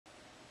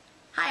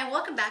Hi, and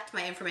welcome back to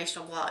my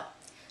informational blog.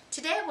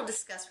 Today I will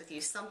discuss with you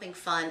something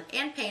fun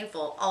and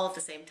painful all at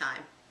the same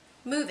time.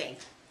 Moving,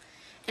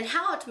 and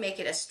how to make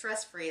it as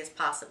stress-free as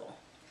possible.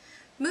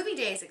 Moving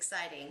day is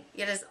exciting,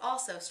 yet is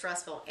also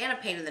stressful and a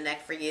pain in the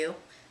neck for you,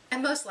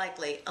 and most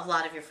likely a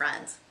lot of your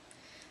friends.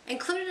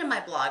 Included in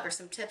my blog are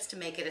some tips to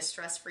make it a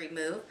stress-free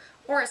move,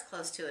 or as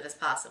close to it as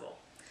possible.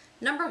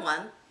 Number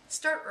 1,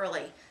 start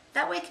early.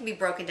 That way it can be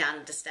broken down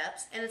into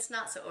steps and it's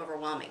not so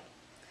overwhelming.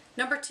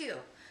 Number 2,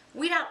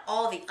 weed out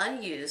all the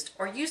unused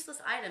or useless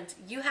items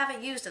you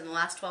haven't used in the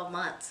last 12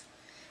 months.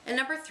 And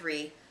number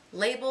 3,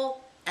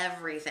 label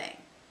everything.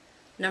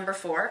 Number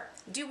 4,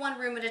 do one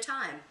room at a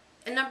time.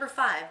 And number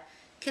 5,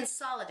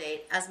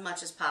 consolidate as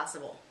much as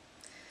possible.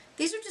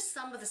 These are just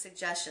some of the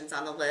suggestions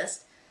on the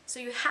list, so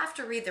you have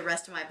to read the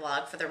rest of my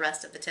blog for the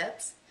rest of the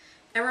tips.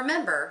 And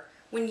remember,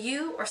 when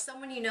you or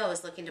someone you know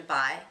is looking to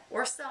buy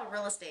or sell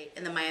real estate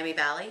in the Miami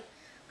Valley,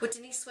 with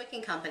Denise Swick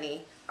and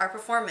Company, our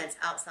performance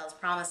outsells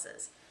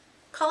promises.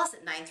 Call us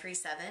at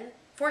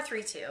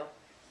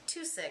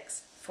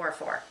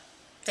 937-432-2644.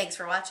 Thanks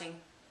for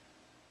watching.